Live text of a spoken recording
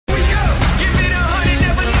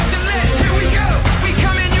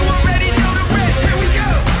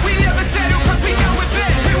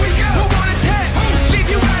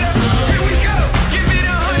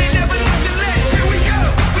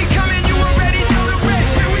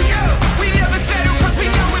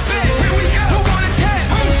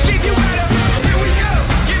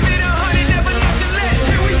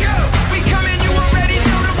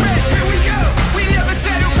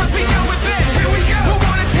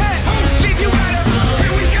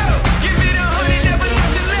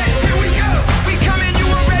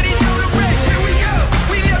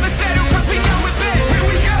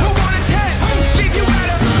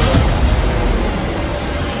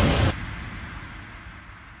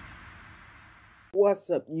What's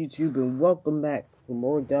up, YouTube, and welcome back for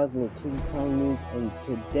more Godzilla King Kong news. And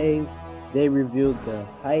today they revealed the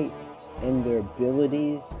height and their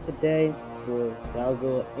abilities today for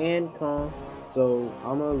Godzilla and Kong. So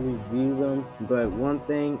I'm gonna review them. But one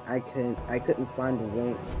thing I couldn't find the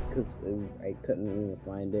link because I couldn't even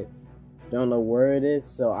find it. Don't know where it is,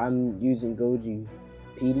 so I'm using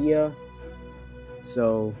Godzilla.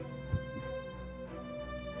 So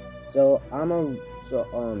I'm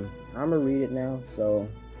gonna read it now. So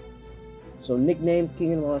nicknames: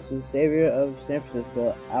 King of the Monsters, Savior of San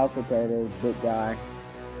Francisco, Alpha Predator, Big Guy,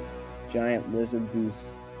 Giant Lizard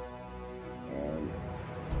Beast, and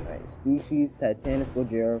species: Titanis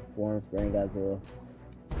Godzilla, forms Grand Godzilla,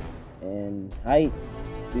 and height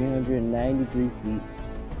 393 feet,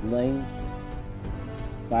 length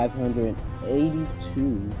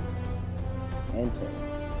 582, and 10.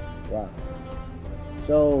 Wow.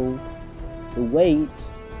 So the weight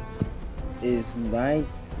is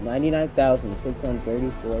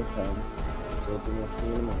 99,634 tons. So it's almost 3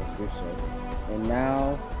 minutes or so. And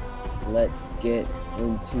now let's get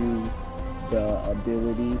into the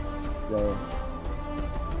abilities. So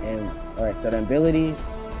the abilities: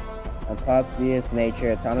 Apotheosis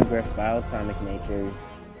nature, atomic growth, bioatomic nature,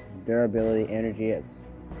 durability, energy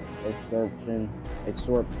absorption,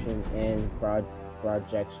 and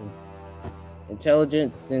projection.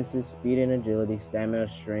 Intelligence, senses, speed and agility, stamina,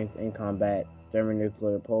 strength and combat,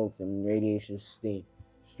 thermonuclear pulse, and radiation stream.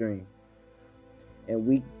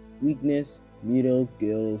 And weakness: mutals,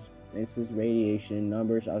 gills, senses, radiation,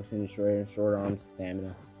 numbers, oxygen destroyer, short arms,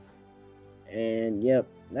 stamina. And yep,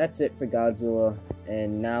 that's it for Godzilla.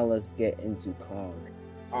 And now let's get into Kong.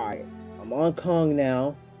 Alright, I'm on Kong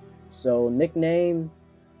now. So nickname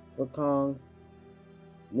for Kong.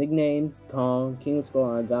 Nicknames: Kong, King of Skull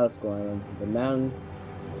Island, God of Skull Island, the Mountain,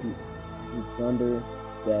 He's Thunder,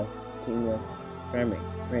 Death, King of Tremors.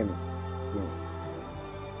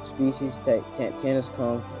 Species: Titanis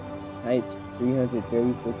Kong, height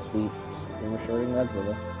 336 feet, shorter than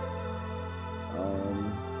Godzilla.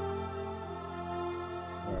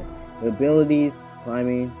 Abilities: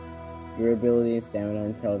 climbing, durability and stamina,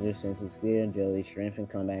 intelligence, senses, speed and agility, strength and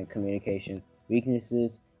combat, and communication.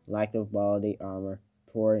 Weaknesses: lack of body armor,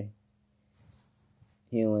 poor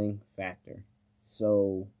healing factor.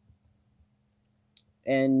 So,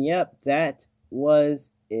 and yep, that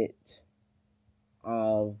was it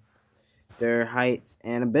of their heights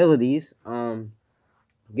and abilities.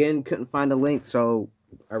 Again, couldn't find a link, so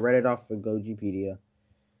I read it off of Godzilla.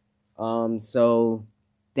 So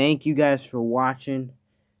thank you guys for watching.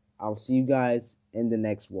 I'll see you guys in the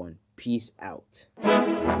next one. Peace out.